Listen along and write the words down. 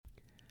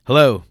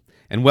Hello,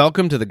 and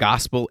welcome to the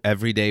Gospel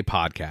Everyday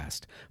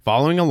Podcast,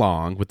 following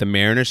along with the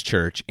Mariners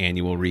Church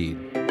annual read.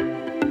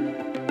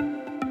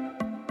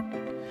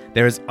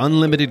 There is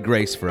unlimited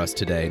grace for us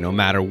today, no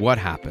matter what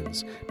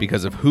happens,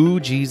 because of who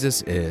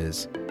Jesus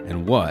is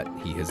and what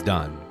he has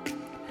done.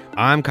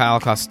 I'm Kyle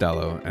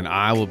Costello, and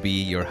I will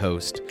be your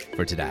host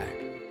for today.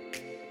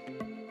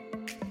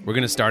 We're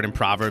going to start in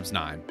Proverbs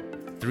 9,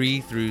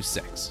 3 through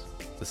 6.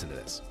 Listen to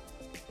this.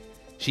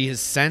 She has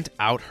sent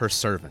out her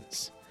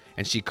servants,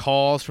 and she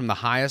calls from the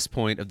highest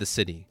point of the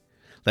city.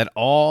 Let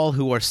all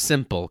who are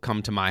simple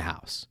come to my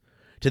house.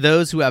 To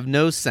those who have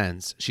no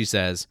sense, she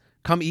says,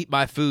 come eat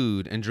my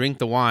food and drink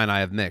the wine I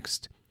have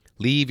mixed.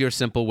 Leave your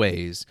simple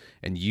ways,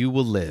 and you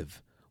will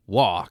live.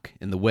 Walk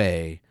in the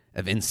way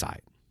of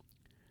insight.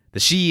 The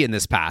she in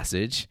this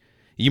passage,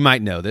 you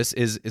might know this,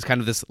 is kind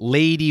of this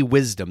lady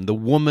wisdom, the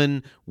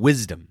woman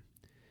wisdom.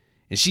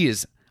 And she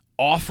is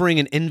offering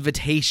an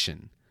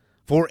invitation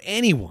for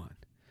anyone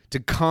to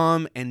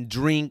come and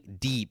drink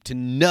deep, to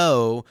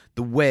know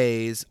the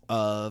ways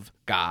of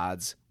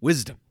God's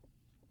wisdom.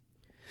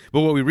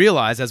 But what we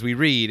realize as we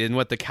read, and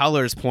what the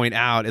Kellers point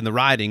out in the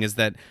writing, is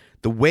that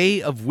the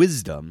way of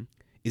wisdom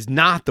is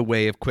not the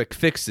way of quick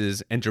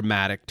fixes and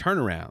dramatic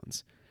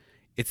turnarounds.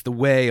 It's the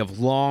way of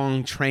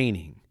long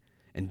training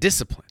and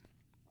discipline.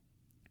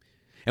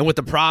 And what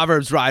the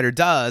Proverbs writer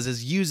does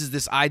is uses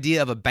this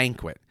idea of a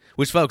banquet,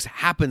 which, folks,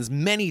 happens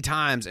many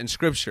times in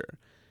Scripture,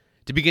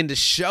 to begin to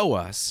show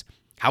us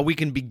how we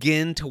can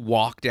begin to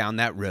walk down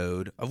that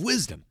road of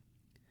wisdom.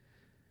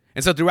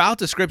 And so throughout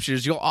the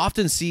Scriptures, you'll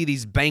often see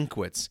these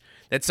banquets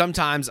that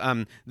sometimes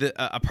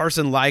a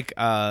person like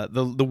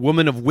the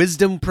woman of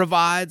wisdom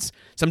provides,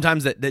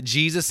 sometimes that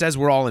Jesus says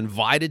we're all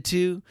invited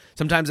to,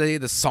 sometimes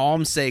the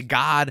Psalms say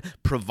God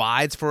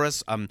provides for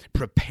us,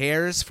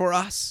 prepares for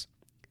us.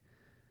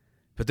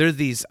 But there are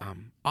these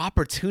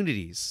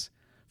opportunities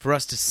for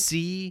us to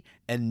see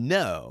and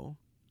know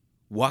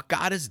what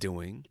God is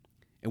doing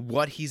and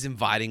what he's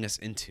inviting us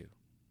into.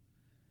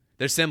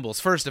 They're symbols,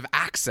 first, of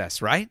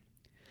access, right?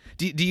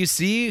 Do you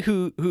see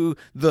who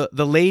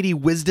the lady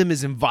wisdom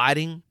is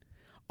inviting?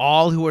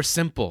 All who are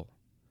simple,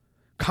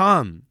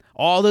 come.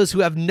 All those who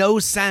have no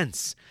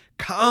sense,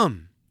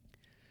 come.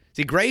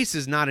 See, grace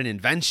is not an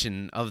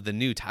invention of the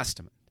New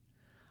Testament.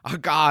 Our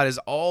God has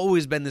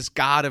always been this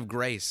God of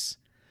grace.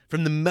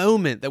 From the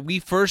moment that we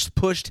first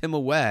pushed him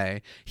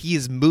away, he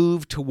has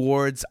moved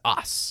towards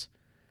us.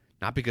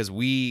 Not because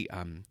we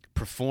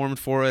performed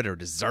for it or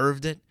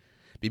deserved it,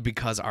 but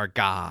because our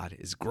God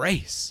is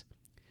grace.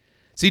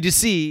 So you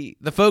see,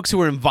 the folks who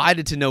are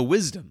invited to know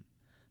wisdom,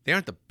 they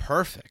aren't the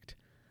perfect.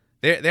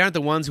 They aren't the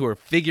ones who are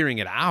figuring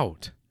it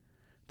out.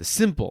 The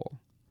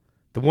simple,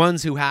 the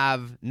ones who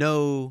have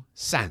no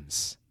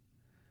sense.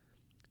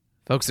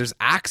 Folks, there's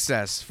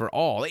access for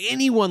all.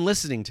 Anyone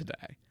listening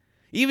today.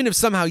 Even if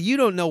somehow you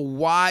don't know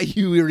why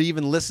you are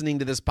even listening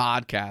to this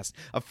podcast,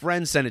 a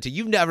friend sent it to you,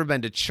 you've never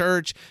been to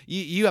church,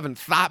 you haven't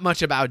thought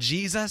much about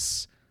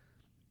Jesus,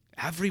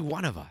 every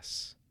one of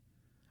us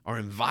are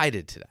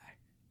invited today.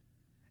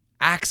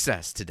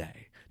 Access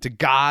today to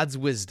God's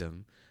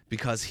wisdom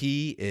because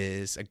he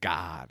is a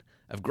God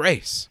of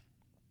grace.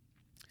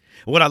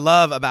 What I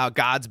love about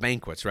God's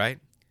banquets, right,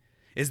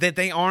 is that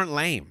they aren't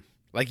lame.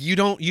 Like you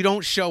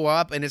don't show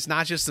up and it's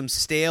not just some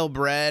stale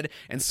bread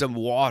and some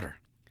water.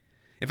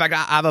 In fact,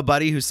 I have a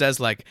buddy who says,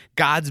 like,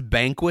 God's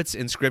banquets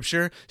in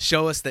Scripture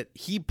show us that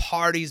he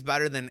parties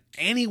better than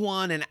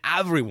anyone and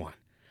everyone.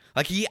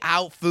 Like, he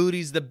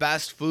out-foodies the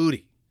best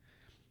foodie.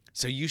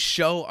 So you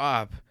show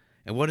up,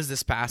 and what does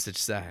this passage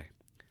say?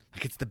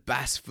 Like, it's the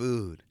best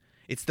food.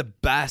 It's the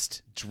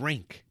best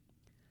drink.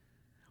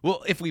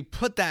 Well, if we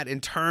put that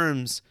in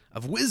terms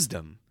of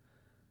wisdom,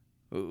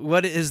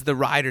 what is the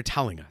writer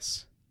telling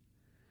us?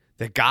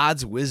 That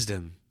God's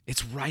wisdom,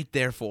 it's right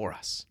there for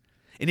us.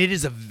 And it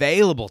is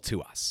available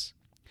to us.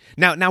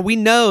 Now we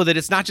know that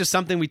it's not just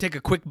something we take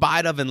a quick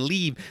bite of and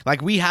leave.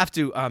 Like we have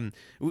to,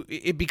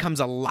 it becomes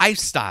a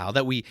lifestyle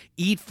that we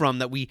eat from,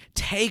 that we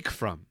take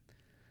from.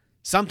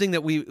 Something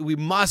that we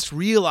must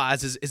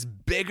realize is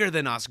bigger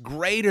than us,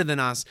 greater than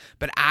us,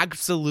 but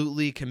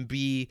absolutely can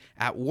be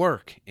at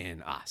work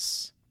in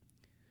us.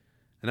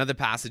 Another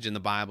passage in the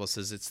Bible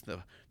says it's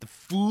the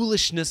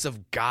foolishness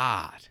of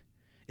God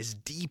is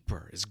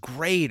deeper, is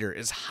greater,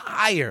 is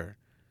higher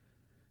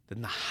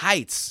than the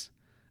heights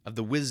of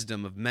the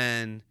wisdom of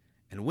men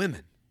and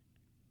women.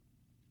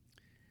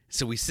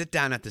 So we sit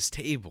down at this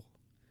table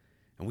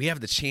and we have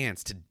the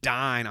chance to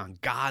dine on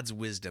God's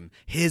wisdom,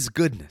 his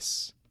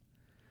goodness.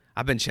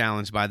 I've been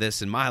challenged by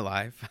this in my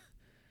life.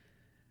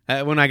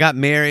 When I got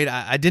married,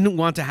 I didn't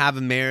want to have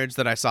a marriage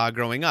that I saw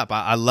growing up.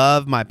 I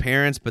love my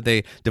parents, but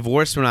they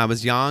divorced when I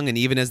was young, and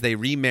even as they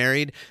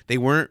remarried, they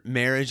weren't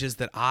marriages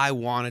that I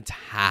wanted to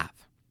have.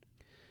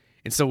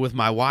 And so with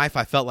my wife,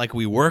 I felt like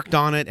we worked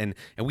on it, and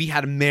we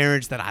had a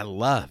marriage that I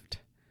loved.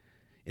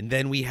 And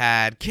then we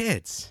had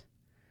kids.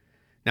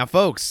 Now,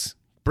 folks,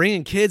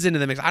 bringing kids into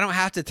the mix, I don't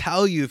have to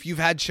tell you if you've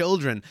had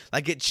children,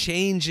 like it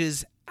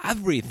changes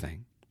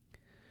everything.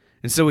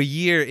 And so a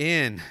year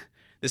in,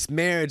 This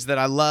marriage that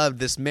I loved,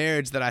 this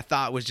marriage that I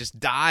thought was just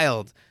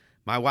dialed,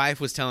 my wife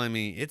was telling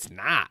me, it's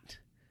not.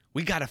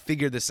 We got to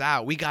figure this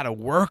out. We got to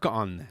work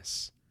on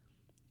this.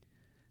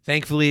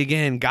 Thankfully,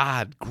 again,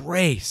 God,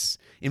 grace,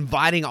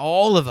 inviting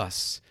all of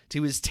us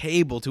to his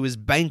table, to his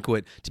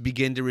banquet, to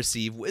begin to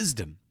receive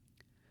wisdom.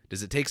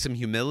 Does it take some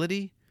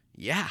humility?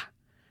 Yeah.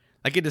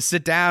 I get to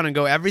sit down and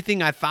go,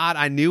 everything I thought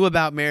I knew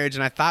about marriage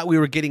and I thought we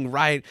were getting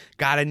right,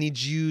 God, I need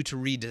you to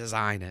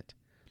redesign it.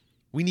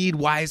 We need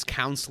wise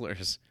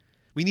counselors.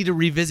 We need to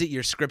revisit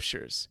your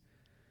scriptures.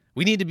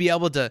 We need to be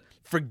able to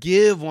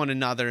forgive one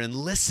another and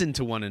listen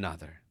to one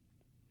another.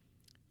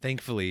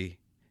 Thankfully,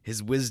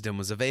 his wisdom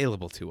was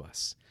available to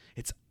us.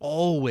 It's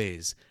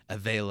always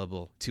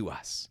available to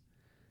us.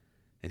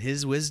 And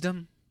his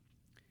wisdom,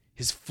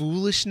 his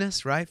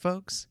foolishness, right,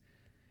 folks,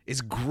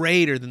 is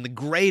greater than the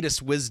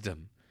greatest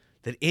wisdom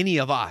that any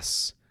of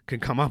us can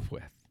come up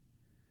with.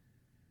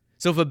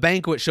 So if a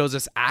banquet shows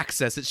us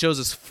access, it shows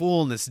us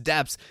fullness,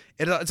 depths,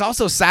 it's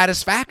also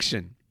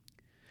satisfaction.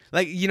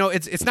 Like,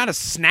 it's not a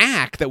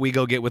snack that we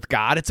go get with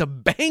God. It's a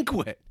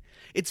banquet.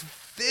 It's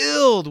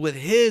filled with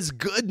his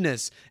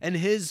goodness and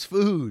his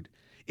food.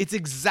 It's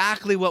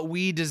exactly what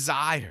we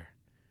desire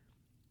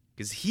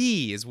because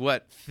he is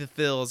what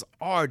fulfills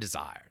our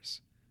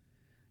desires.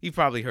 You've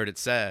probably heard it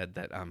said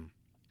that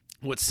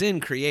what sin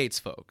creates,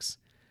 folks,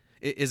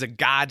 is a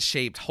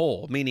God-shaped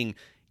hole, meaning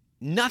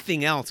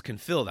nothing else can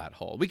fill that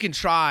hole. We can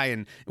try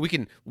and we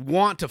can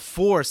want to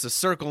force a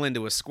circle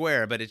into a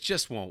square, but it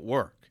just won't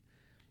work.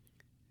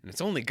 And it's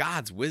only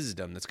God's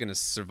wisdom that's going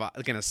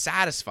to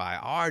satisfy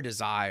our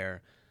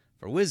desire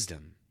for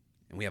wisdom.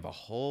 And we have a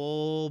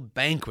whole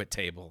banquet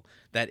table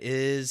that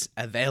is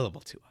available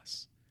to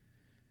us.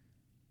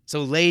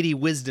 So Lady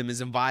Wisdom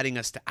is inviting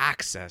us to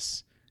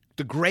access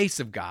the grace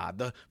of God,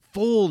 the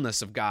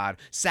fullness of God,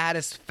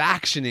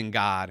 satisfaction in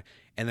God,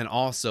 and then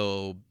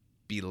also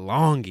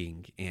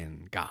belonging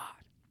in God.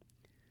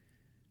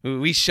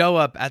 We show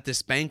up at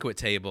this banquet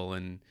table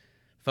and,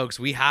 folks,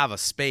 we have a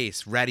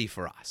space ready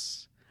for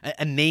us.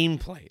 A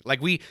nameplate.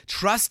 Like we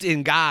trust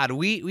in God.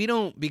 We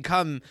don't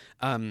become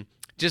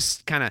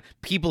just kind of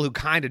people who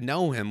kind of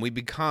know him. We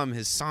become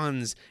his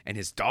sons and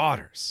his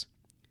daughters.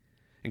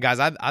 And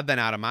guys, I've been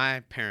out of my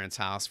parents'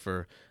 house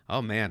for,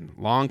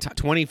 long time,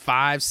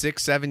 25,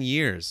 6, 7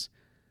 years.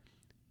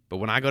 But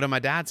when I go to my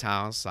dad's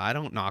house, I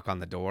don't knock on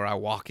the door. I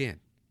walk in.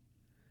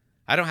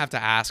 I don't have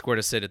to ask where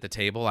to sit at the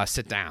table. I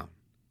sit down.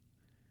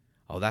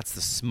 Oh, that's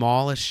the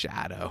smallest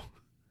shadow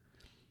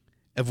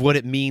of what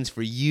it means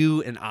for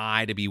you and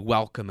I to be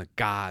welcome at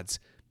God's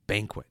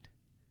banquet,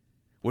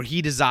 where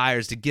he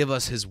desires to give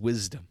us his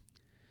wisdom,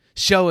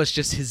 show us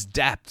just his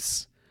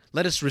depths.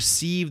 Let us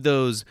receive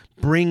those,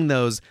 bring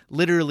those,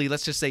 literally,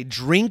 let's just say,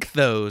 drink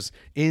those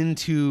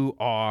into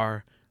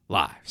our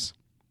lives.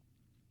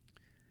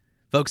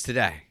 Folks,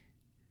 today,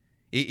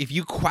 if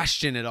you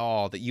question at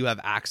all that you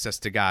have access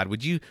to God,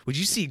 would you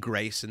see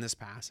grace in this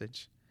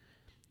passage?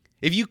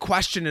 If you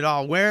question at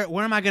all, where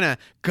am I going to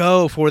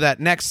go for that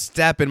next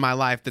step in my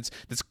life that's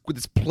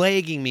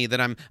plaguing me,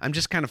 that I'm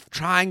just kind of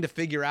trying to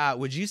figure out,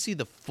 would you see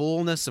the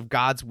fullness of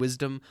God's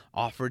wisdom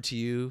offered to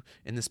you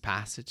in this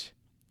passage?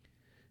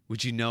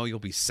 Would you know you'll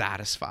be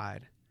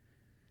satisfied?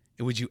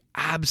 And would you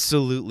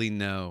absolutely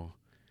know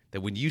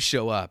that when you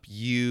show up,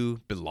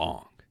 you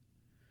belong?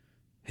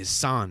 His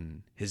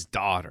son, his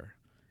daughter,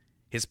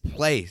 his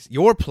place,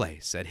 your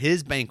place at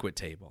his banquet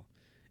table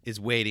is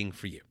waiting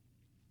for you.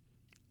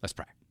 Let's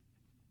pray.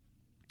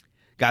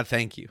 God,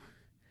 thank you.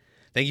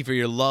 Thank you for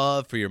your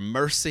love, for your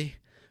mercy,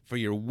 for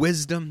your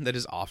wisdom that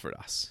is offered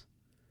us.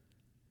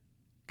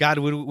 God,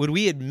 would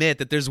we admit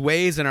that there's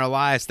ways in our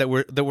lives that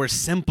we're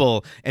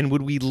simple, and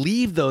would we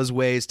leave those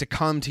ways to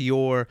come to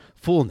your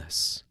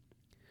fullness?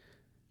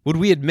 Would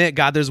we admit,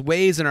 God, there's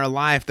ways in our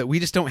life that we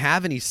just don't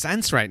have any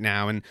sense right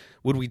now, and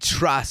would we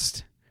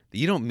trust that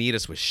you don't meet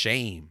us with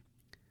shame,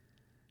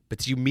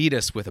 but you meet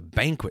us with a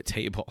banquet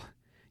table.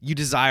 You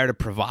desire to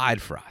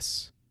provide for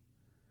us.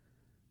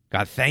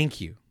 God, thank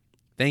you.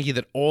 Thank you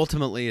that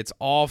ultimately it's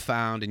all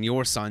found in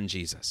your son,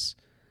 Jesus.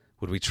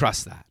 Would we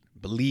trust that,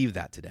 believe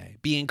that today,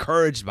 be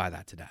encouraged by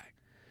that today?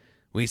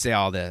 We say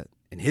all that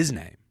in his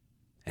name.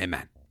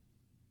 Amen.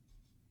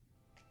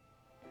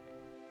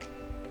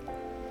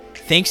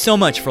 Thanks so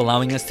much for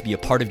allowing us to be a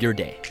part of your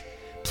day.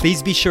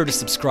 Please be sure to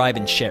subscribe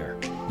and share.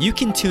 You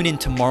can tune in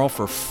tomorrow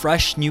for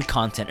fresh new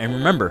content. And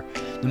remember,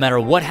 no matter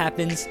what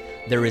happens,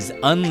 there is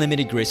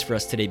unlimited grace for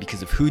us today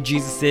because of who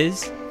Jesus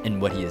is and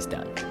what he has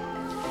done.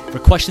 For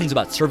questions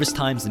about service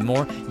times and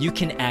more, you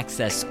can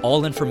access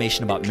all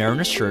information about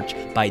Mariners Church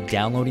by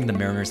downloading the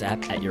Mariners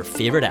app at your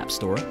favorite app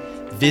store,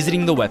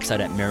 visiting the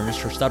website at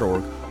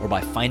marinerschurch.org, or by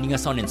finding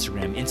us on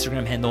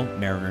Instagram handle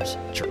Mariners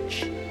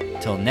Church.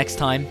 Till next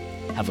time,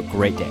 have a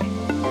great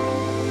day.